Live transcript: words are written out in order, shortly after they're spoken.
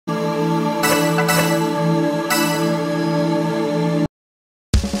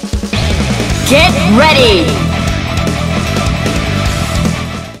Get ready!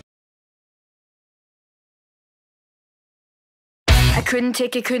 I couldn't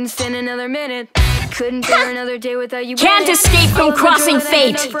take it, couldn't stand another minute. Couldn't bear another day without you. Can't escape from crossing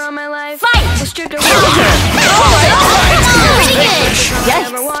fate. Fight! Counter! Pretty good! Yes!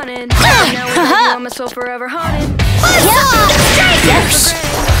 Haha! I'm so forever haunted. Yes!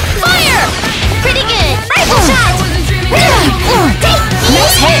 Fire! Pretty good! Rifle shot!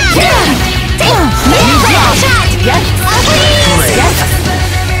 Nice hit! Rifle shot! Yes! Yes!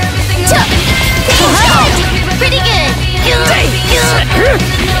 Pretty good!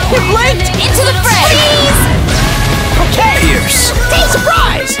 You're blinked! Into the fray! Okay! Pierce!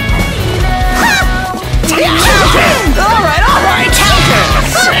 Surprise! Alright!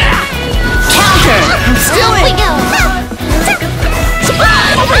 Counter! I'm still in!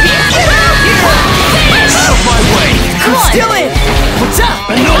 Surprise! Over here! Out of my way! I'm still in! What's up?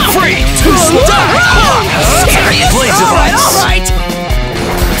 And no free! Too slow! Alright!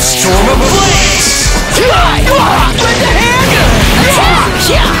 Storm of Blaze! Lend a hand!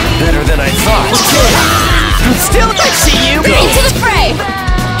 Better than I thought. I'm still I see you! Into the fray!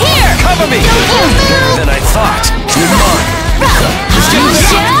 Here! Cover me! Better than I thought. You're mine.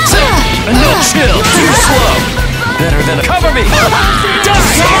 No chill! Too slow! Better than cover me!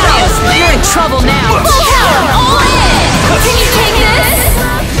 You're in trouble now! Full power! All in! Can you take this?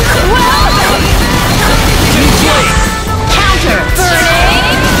 Well... Counter! Burning!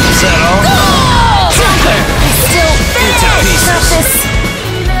 Settle! Counter! Still finished!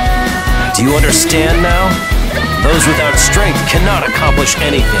 Do you understand now? Those without strength cannot accomplish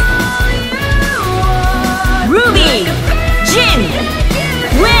anything. Ruby! Jin!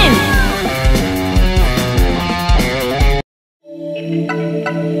 Win!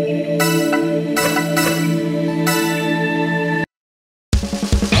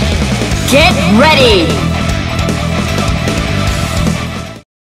 Get ready!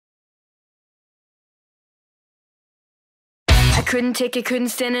 I couldn't take it, couldn't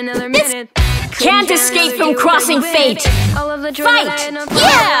stand another minute. Can't escape from crossing fate! Fight!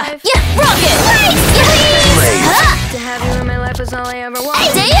 Yeah! Rocket! To have you in my life was all I ever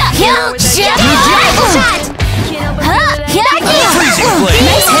wanted. Rifle shot! Freezing blade!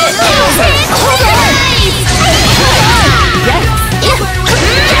 Nice hit!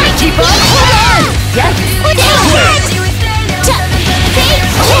 Keep up! Yes!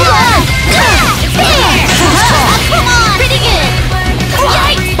 Hold on! Come on! Pretty good!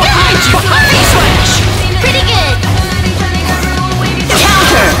 Behind you! Switch! Pretty good!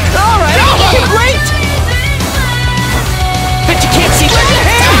 Counter! Alright! Great! Bet you can't see where your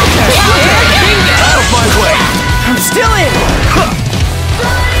hand! Out of my way! I'm still in!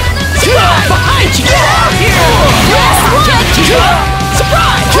 Behind you! Get out here!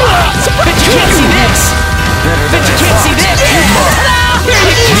 Surprise! Bet you can't see this! Bet you can't see this!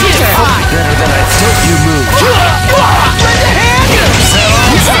 Better than I thought you moved. Lend a hand!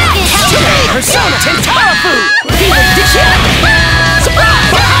 Persona Tentarafu! Surprise!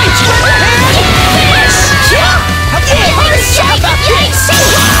 Behind you! Lend a hand! How about this?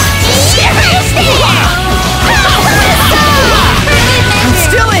 I'm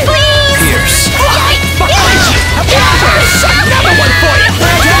still in! Pierce! Behind you! Another one for you!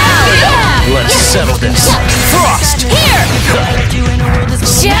 Let's settle this. Frost! Here!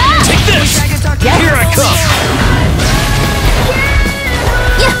 Take this! Here I come!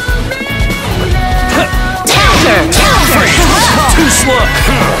 Counter! Too slow!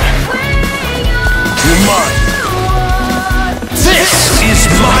 You're mine! This is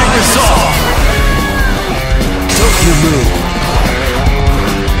my resolve! Don't you move!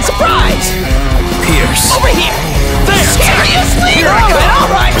 Surprise! Pierce! Over here! There! Seriously? Here I come!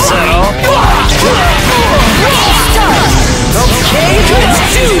 Alright! Okay, let's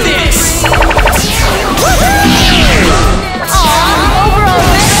do this!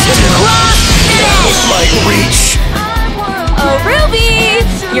 Like reach! Oh, Ruby!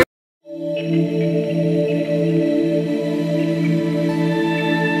 You're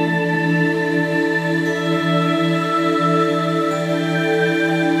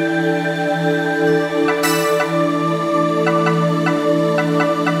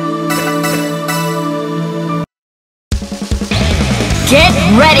Get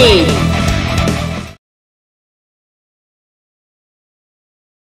ready!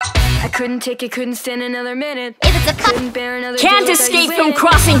 I couldn't take it, couldn't stand another minute. If it's a Couldn't bear another Can't day escape without you from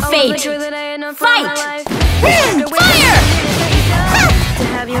crossing winning. All of the fate. joy that I had known for Fight! my life. Fire! To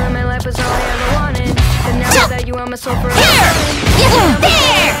have you in my life was all I ever wanted. But now that you are my soul forever. Here!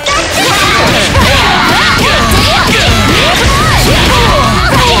 There!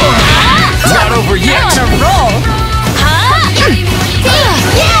 Not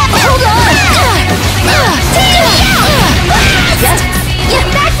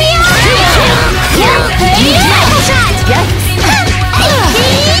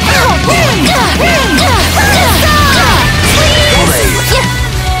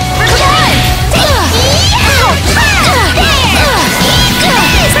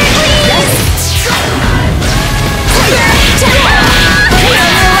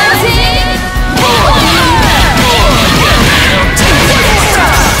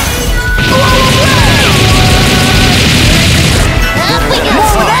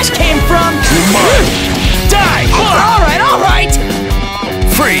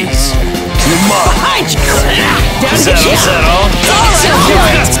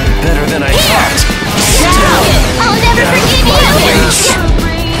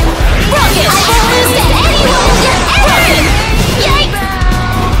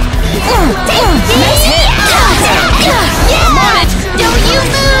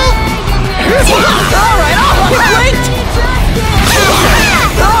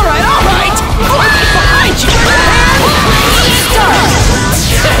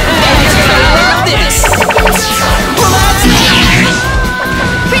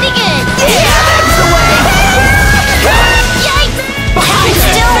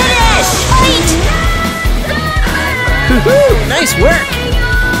Woohoo! Nice work!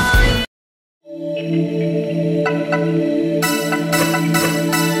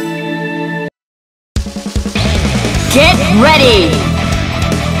 Get ready!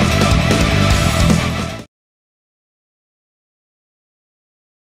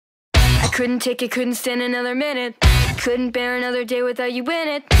 I couldn't take it, couldn't stand another minute. Couldn't bear another day without you in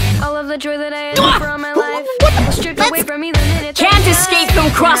it. All of the joy that I had for all my life was stripped away from me the minute that Can't you escape died.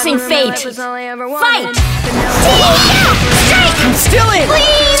 from crossing To have you in my fate. life was all I ever Fight! wanted. But now Strike! I'm still in!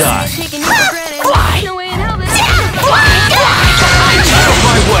 Please! Die! taking you for granted. Fly! No way in hell that Out of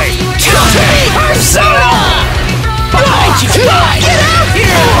my way! Persona! Behind you! Get out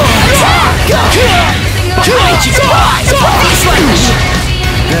here! Behind you!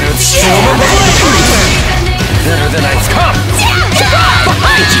 Better than storm of blades! Better than I've come!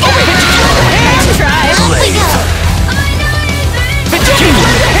 Behind you! Nice try! Blade!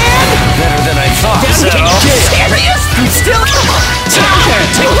 Better than I thought! Serious? I'm still...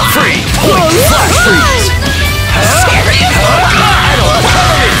 Take free! Flash freeze! Serious? I don't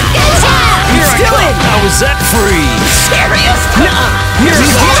know! I'm still in! How is that free? Serious? Here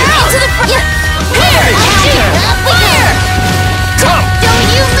it comes! To the front! Fire! Come! Don't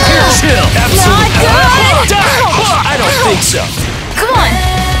you move! Chill! Absolute! Not good! Die! I don't think so! Come on!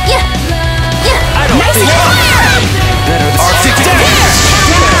 Yeah! I don't think so! Better than Arctic Dash!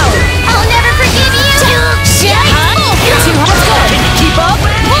 I'll never forgive you! You're too hot! Can you keep up?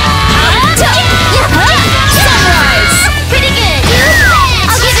 Sunrise! Pretty good!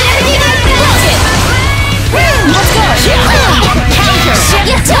 I'll give it everything I got! Let's go! Counter! Sight!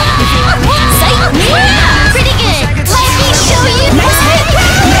 Pretty good! Let me show you! Nice hit!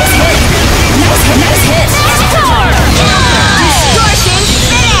 Nice hit! Nice hit! Nice hit! Star! Distortion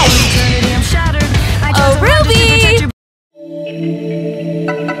finish! I'm shattered. I Oh, chose to Ruby! protect your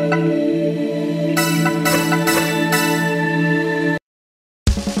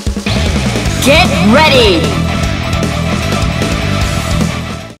Get ready!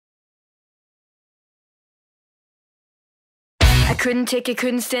 I couldn't take it,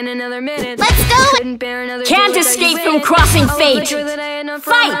 couldn't stand another minute. Let's go! Couldn't bear another Can't day without escape you from in it. crossing All of the fate. joy that I had known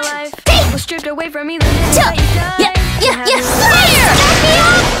for all my Fight! life was stripped away from me the minute that you died. Fire!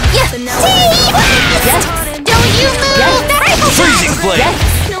 Don't you move! Freezing blade!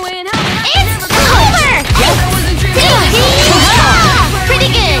 No way in hell. It's over! Pretty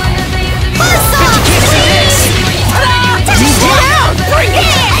good! Buzz off! Down! Bring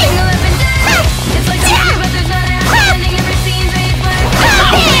it!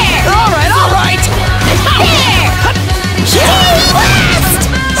 Alright, alright!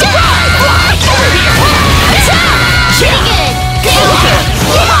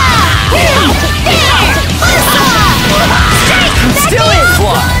 I'm still in!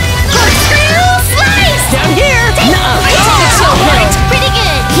 Fly! Down here! Pretty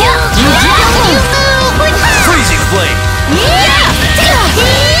good! Freezing blade!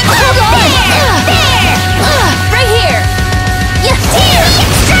 Hold on! Right here!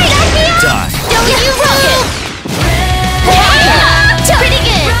 Die! Don't you rock it! Pretty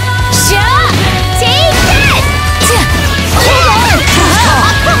good! Take that! Hold on!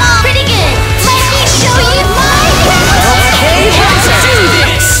 Come on! Pretty good! Let me show you my Okay, let's do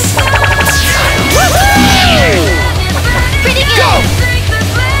this! Woohoo! Pretty good!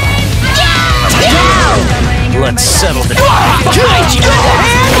 Let's settle this. Behind you!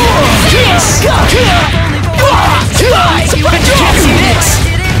 Yes!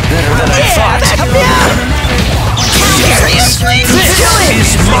 Better than I thought! Seriously?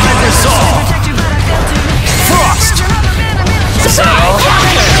 This is my resolve! Frost! Settle!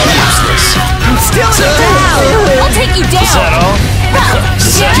 Useless! I'm still in! I'll take you down!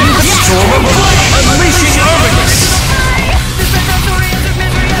 Settle! Storm of Blade! Unleashing Armagus!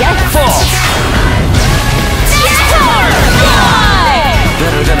 Fall!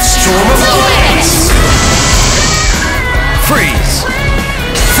 Better than Storm of Blades! Freeze!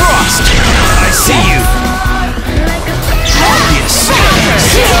 Frost! I see you! Obvious!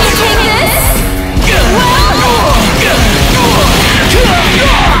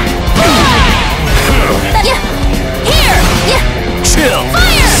 Chill!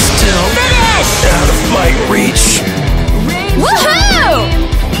 Still out of my reach! Woohoo!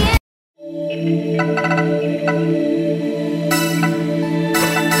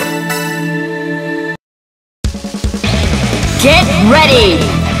 Get ready!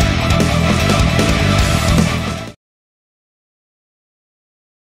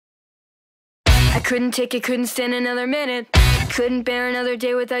 I couldn't take it, couldn't stand another minute. Couldn't bear another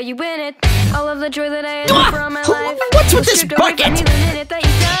day without you in it. All of the joy that I had for all my life. What's with was this stripped away from bucket? me the minute that you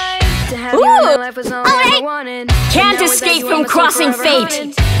died. To have you in my life was all I ever wanted. Can't escape from crossing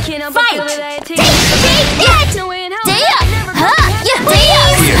fate. Fight! Take it!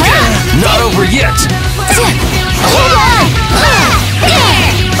 Not over yet. Hold on!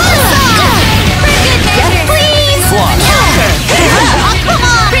 Please! Fly. Come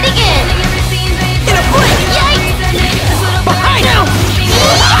on! Pretty good! In a blink. Yikes! Behind you.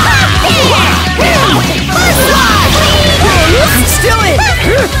 I'm still in.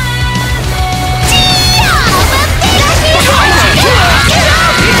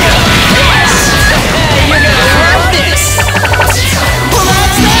 You're gonna love this. Well,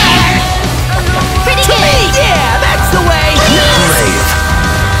 that's that. Pretty good! Yeah, that's the way. Brave.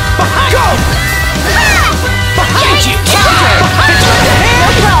 Behind. Go. Behind you. Counter. No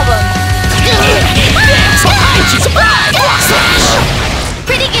problem! Behind you. Surprise. Slash.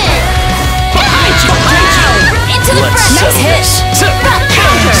 Pretty good! Behind you. Behind you. Into the Let's front! settle this.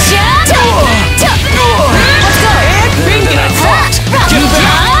 Counter! Let's go! Better than I thought. Get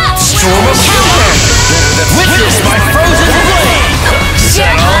back. Storm of counter. Witness my frozen blade. Let's go!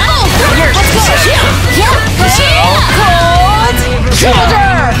 Cold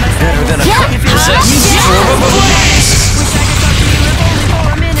shoulder! Better than I thought. Storm of blades.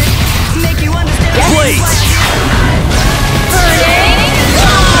 Blades.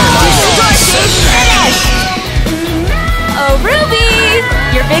 Oh, Ruby!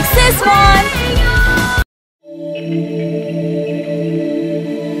 Your big sis won!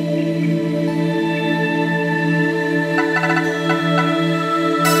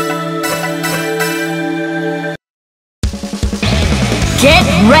 Get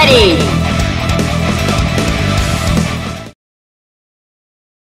ready!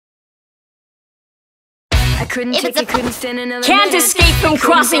 I couldn't If take it's it, couldn't stand another Can't minute. escape from Couldn't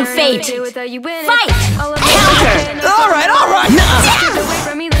crossing bear another fate. day without you in it. Fight! All of Counter! the All right. stripped away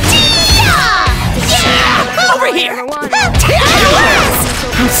from me, then Over here. never wanted.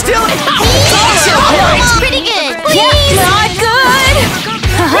 I'm still in. Pretty good! Not good!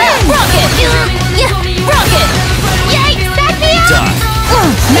 Rocket! Rocket! Yikes! Back me up! Die.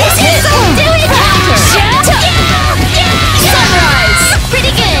 Miss it! Do it! Sunrise!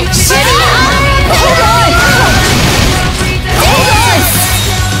 Pretty good! Hold on! Hold on!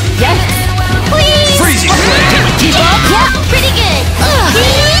 Yes! Please! Freezing blade. Keep up! Yeah! Pretty good!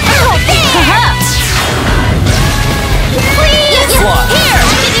 Please! Fly. Here!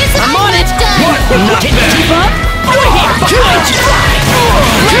 I can use some I'm on it. done! What? Not bad. Keep up. Over here. Behind you.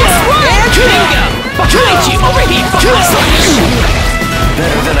 Last one! Bingo. Behind you. Over here.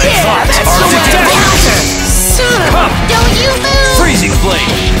 Better than I thought. Come. Don't you move! Freezing blade.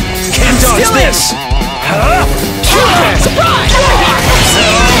 Can't dodge this. Huh? Counter. Surprise.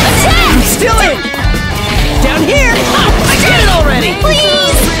 Attack! Still in. Down here. I did it already.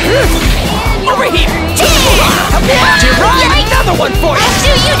 Please! Over here. You're right. Another one for you. I'll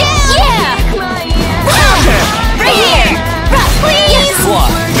shoot you down! Yeah! Right here! Please! Fly.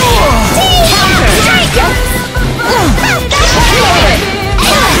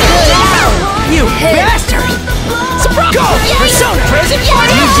 You bastard. Surprise. Go. Persona present. You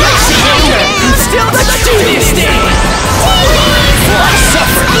Youske. I'm still the duty thing. Fly.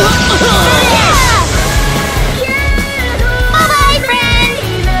 Suffer. Bye-bye, friend!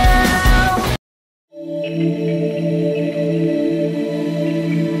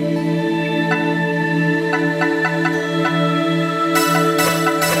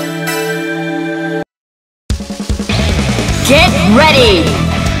 Get ready!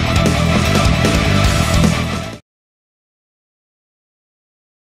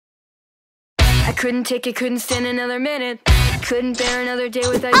 I couldn't take it, couldn't stand another minute. Couldn't bear another day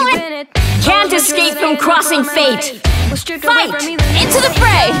without you in it. Can't escape from crossing fate. Fight! Into the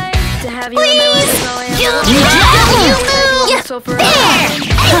fray! Please! You move! There!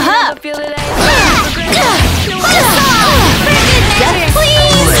 Feel that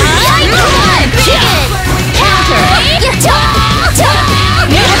Please! Come on! Counter!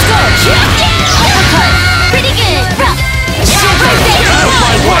 Let's go! Uppercut! Pretty good!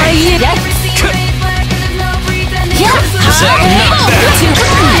 Is that not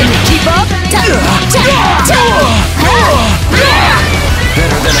bad? Keep up!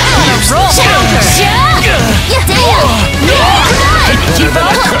 Better than I used. Counter! Keep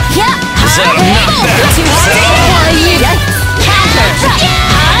up! Is that not bad? Counter!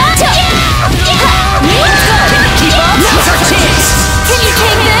 Let's go! Keep up! Now's our chance. Can you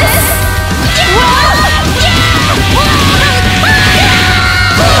take this?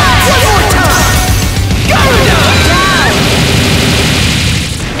 One more time. Go down.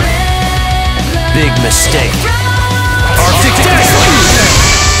 Big mistake. Arctic Dash.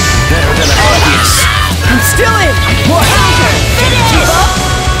 Better than obvious. I'm still in.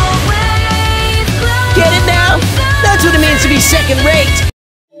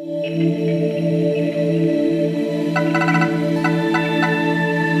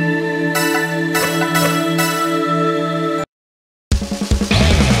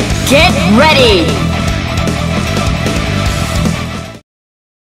 Get ready!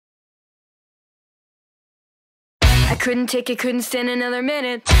 I couldn't take it, couldn't stand another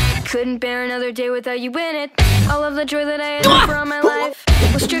minute. Couldn't bear another day without you in it. All of the joy that I had for all my life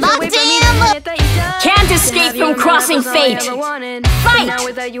was stripped away from me the minute that you died. Can't escape from crossing fate. Fight! Now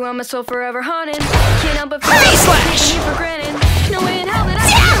without you, my soul forever haunted. Can't help but feel like taking you for granted. No way in hell that I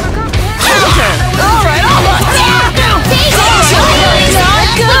could ever comprehend. Counter! Alright, almost! Not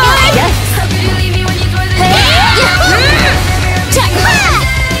good! How could you leave me when you tore the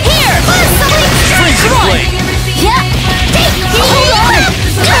Here! Freeze and blade!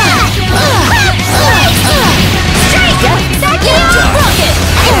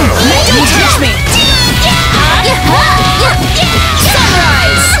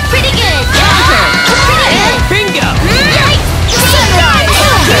 Sunrise! Pretty good! Counter! Bingo! Sunrise!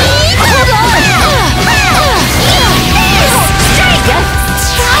 Hold on!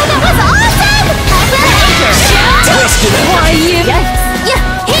 That was awesome! Twisted it! Why you? Here!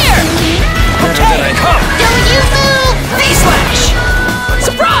 Better than I thought! Don't you move! V-slash!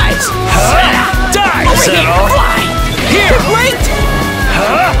 Surprise! Die! Settle! Here! Wait!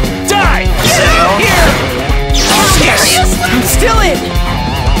 Die! Settle! Here! Serious? I'm still in!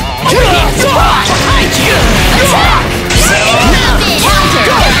 Behind you! Attack!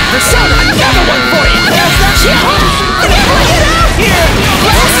 Counter! Persona! Another one for you! Get out here!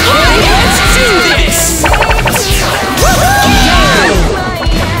 Let's do this!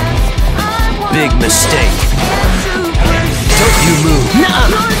 Big mistake. Don't you move.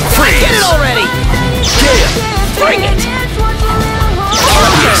 Nuh-uh. Freeze. Get it already. Get it. Bring it.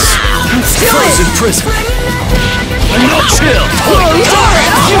 Frozen prison. No chill.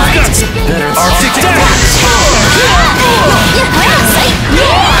 You've got better Arctic dance. Better than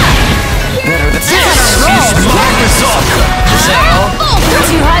this. Is my resolve. Zell.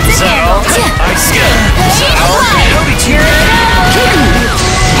 Zell. I skip. Zell. I'll be cheering it out.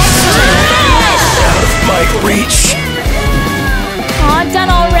 Out of my reach. Aw, done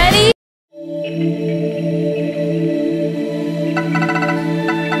already?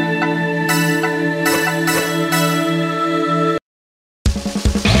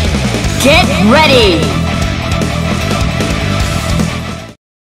 Get ready!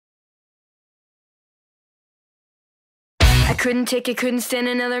 I couldn't take it, couldn't stand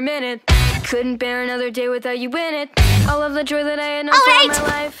another minute. Couldn't bear another day without you in it. All of the joy that I had known for all my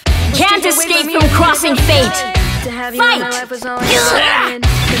life. Can't escape from crossing fate. To have you in my life was all I wanted.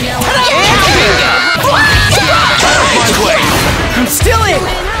 But now I'm still in.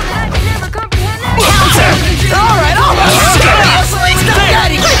 Counter! Alright, almost. Seriously? Stop that!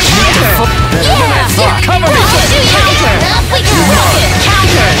 Cover me. Counter!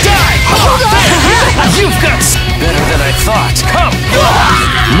 Counter! Die! You've got better than I thought. Come!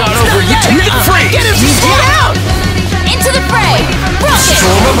 Not over you. Take it free! Get him! Get out! Into the fray! Rocket!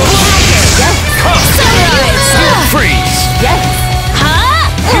 Storm of come! Sunrise! Freeze! Huh?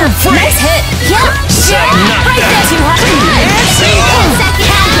 Freeze! Nice hit! Settle, not Right that. there, too hot!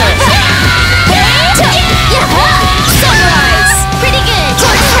 Counter! Sunrise! Pretty good!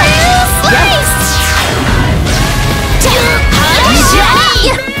 Slice!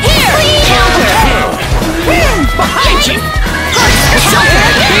 Here! Counter! Behind you!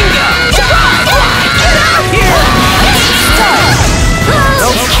 Bingo! Get out here!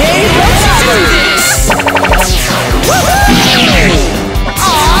 Okay, let's do this!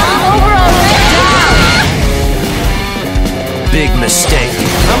 Over already! Big mistake.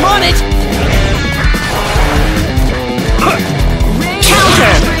 I'm on it!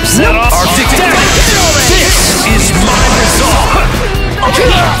 Counter! Set off Arctic dance! This is my resolve!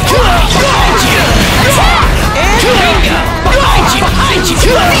 Behind you! And bingo! Behind you! Behind you!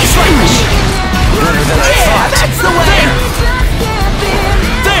 Better than I thought! That's the way!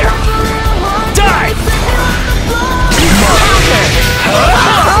 There! Die!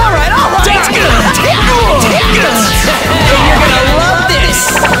 Alright, alright! That's good! You're gonna love this!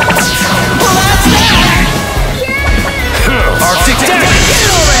 Well, that's that! Arctic dance! Get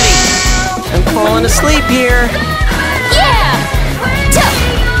it already! I'm falling asleep here. Yeah!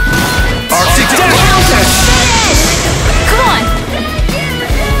 Arctic dance! Counter! Come on!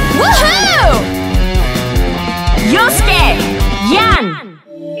 Woohoo! Youske! Yan!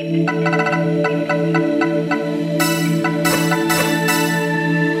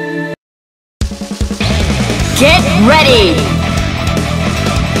 Get ready!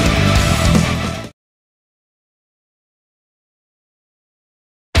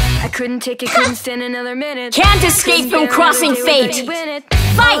 I couldn't take it, couldn't stand another minute. Can't escape from crossing fate.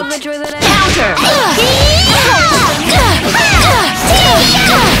 Fight! Counter! Counter!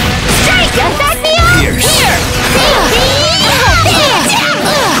 Back me up! Pierce. Here!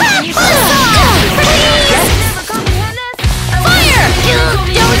 Fire!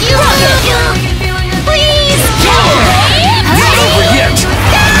 Don't you please! Not over yet!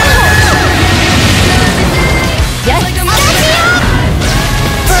 Yes!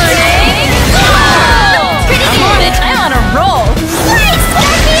 Burning! Pretty good! I'm on it! I'm on a roll! Please!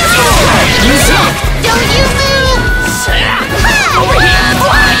 Back me up! Don't you move! Over here!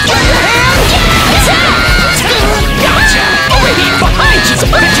 Gotcha! Over here! Behind you!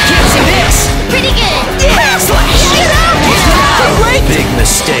 Bet you can't see this! Pretty good! Slash! Big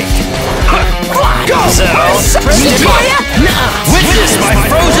mistake. Go! Witness my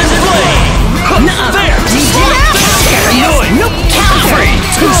frozen flame! There! Nope! Free!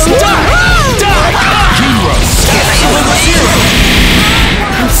 Die! Hero! Absolute zero!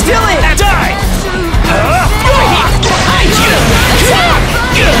 I'm still in! Die! Behind you!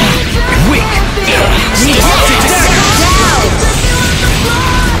 Weak!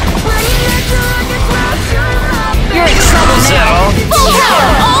 You're in trouble now! Full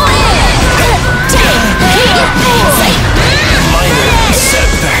power! All in! Minor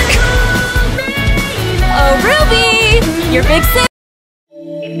setback. Oh, Ruby! Your big sis!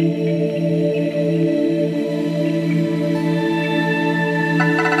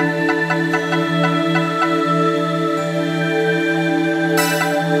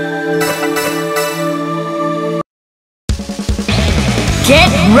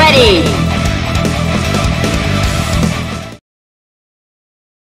 Get ready!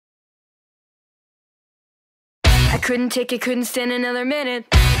 I couldn't take it, couldn't stand another minute.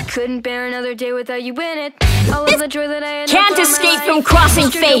 Couldn't bear another day without you in it. All of the joy that I had Can't known for escape my from life crossing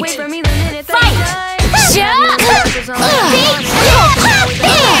was stripped away fate. from me the minute that Fight! you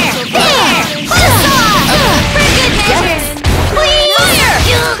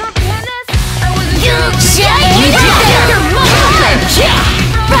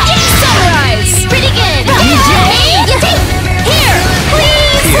Sunrise! Pretty good! Here!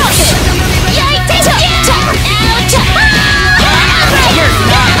 Please! Rocket! You're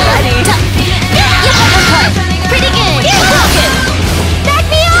not ready! Pretty good! Rocket! Back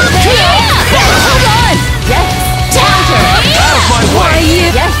me up! Hold on! Yes! Counter! Out of my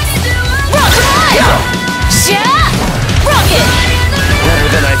way! Yes! Rocket! Rocket! Better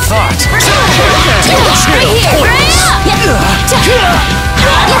than I thought.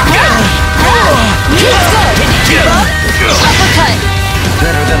 Uppercut!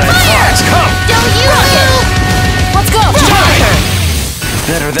 Better than I thought. Come! Don't you move! Let's go!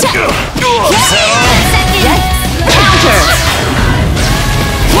 Better than... Yes! Counter!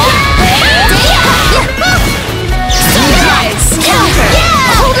 Sunrise! Counter!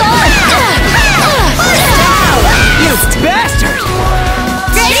 Hold on! You bastard!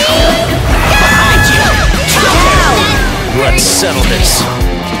 Ready? Behind you! Let's settle this.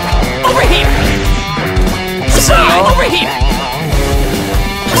 Over here! Over here!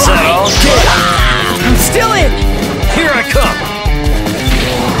 I'm still in! Here I come!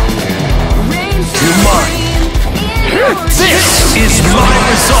 You're mine! This is my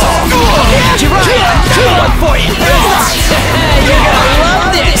resolve! Jiraiya! One for you! You're gonna love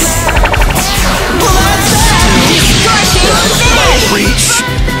this! Reach!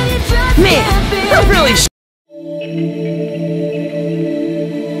 Man, I really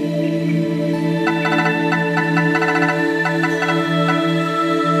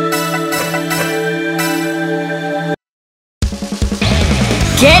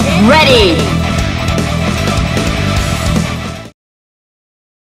Get ready!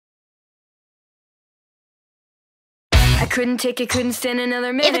 I couldn't take it, couldn't stand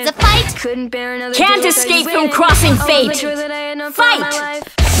another minute. If it's a fight, couldn't bear another can't day without escape you from in it. crossing All of fate. the joy that I had known for Fight! my life.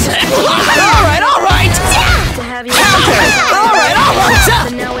 Alright! To have you Alright!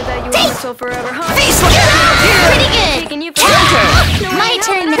 and now without you I'm so forever home. Pretty good! Taking you Counter! My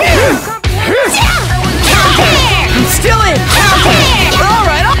turn now! I'm still in!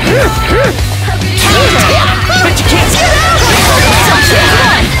 Alright! But you can't get out!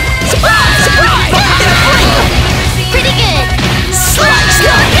 Surprise! Pretty good! Slice!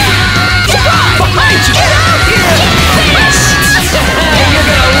 Behind you! Get out here! You're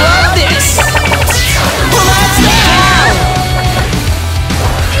gonna love this!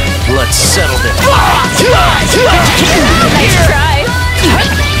 Let's settle this. Nice try!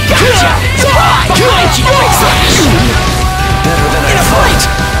 Gotcha! Behind you! Better than I thought!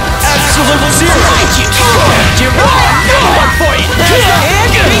 Absolute zero! Jiraiya! One for you!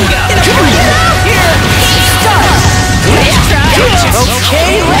 And bingo! Here! Nice try!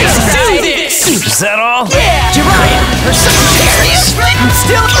 Okay, let's do this! Is that all? Yeah! Jiraiya! Persona! I'm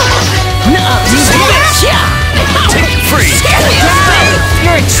still...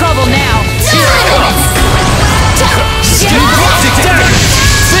 in trouble now.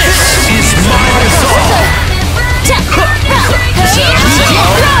 This is my resolve.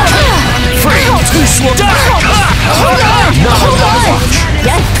 Free. Too slow. Hold on.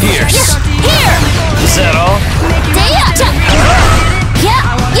 Yes. Pierce. Here. Is that all?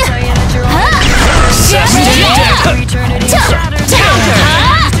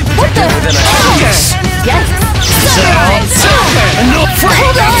 What the? Better than I guess. Yes. Is that all? No, free.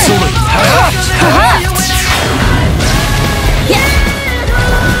 Hold on. Absolute.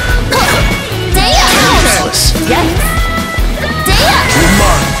 Useless. Yes. You're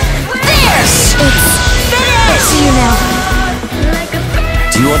mine. It's finished. You now.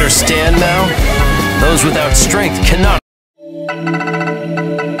 Do you understand now? Those without strength cannot.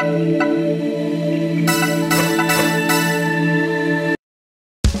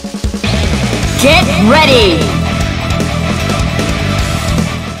 Get ready.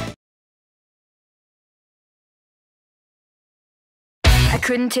 I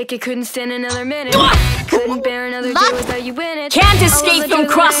couldn't take it, couldn't stand another minute. Couldn't bear another day without you in it. Can't escape from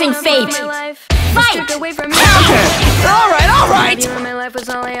crossing fate. Fight! Counter! Alright! My life was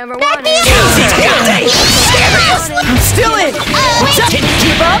all I ever wanted. I'm still in. Can you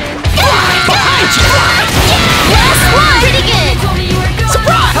keep up? Behind you. Last one. Pretty good.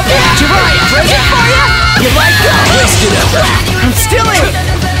 Surprise! You're right. Ready for you? You like that? I'm still in.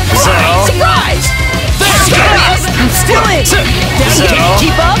 Surprise! I'm still in. Can you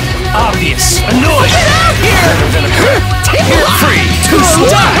keep up? Obvious. Annoying. Better than a You're free. Too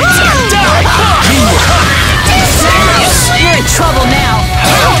slow. Die. You're in trouble now.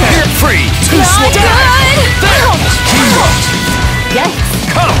 You're free. Too slow. Yes.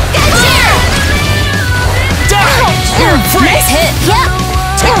 Come. Get here. Die. You're free. Nice hit. Yep.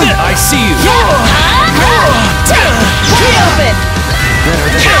 I see you. Wide open. Better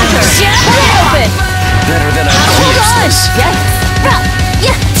than Wide open. Better than I Hold on. this. Yes.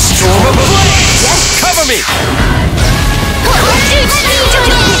 Yeah. Storm of blaze. Cover me.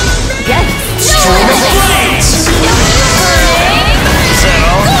 Yes. Storm of blaze. Is that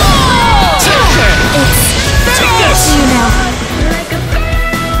all? Take this.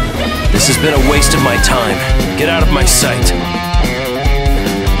 This has been a waste of my time. Get out of my sight.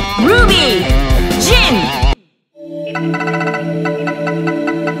 Ruby. Jin.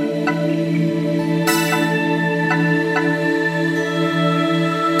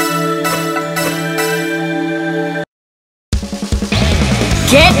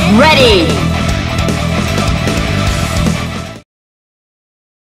 Get ready!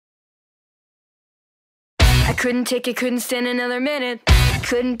 I couldn't take it, couldn't stand another minute.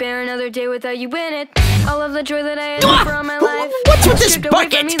 Couldn't bear another day without you in it. All of the joy that I had for all my life. What's with this stripped away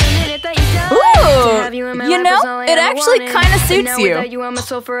from bucket? me the minute that you died. Ooh, To have you in my you life know, was all I it ever actually wanted. kinda And suits now you. without you, I'm a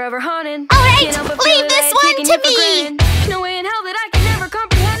soul forever haunted. Alright, Can't help but feel leave that this I had one taken to you for me. granted. No way in hell that I could never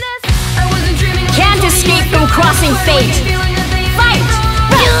comprehend this. I wasn't dreaming. I Can't was escape only from you. crossing fate. Feeling that they Fight!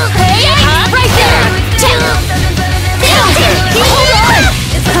 Hey, Right there! Hold on!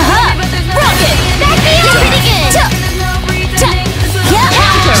 Rocket! Back me up. Pretty good.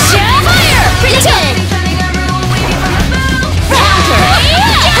 Counter! Fire! Pretty good. Counter!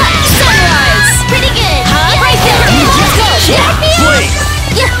 Sunrise! Pretty good. Right there! Let's go! Back me up. Blade.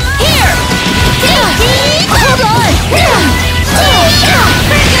 Here! Hold on!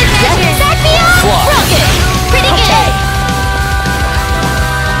 Pretty good, Master. Back me up. Flop. Rocket! Pretty good.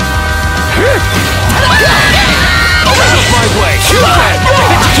 Out of my way. Nice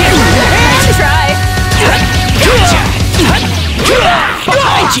try!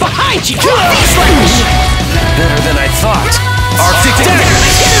 Behind you. Better than I thought. Arctic dagger.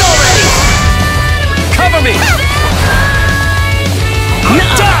 Get it already! Cover me.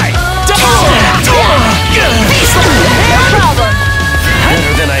 Die. No problem!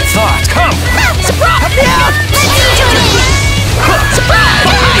 Better than I thought. Come. Surprise! Let's see you join in. Surprise!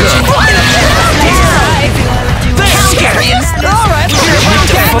 Alright,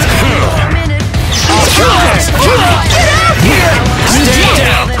 Stand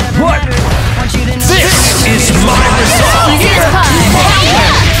down. What? This is my resolve.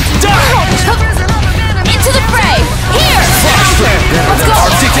 Die. into the fray! Here! Let's go!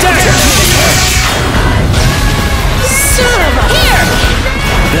 Arctic dagger. Here!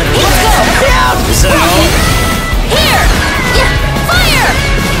 Let's go! Is that all? Here! Fire!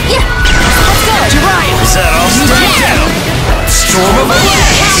 Let's go! Is that all? Stand down. Storm of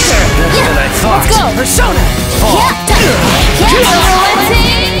blaze. Better than I thought. Let's go! Persona. Fall. Let's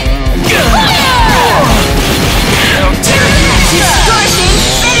see!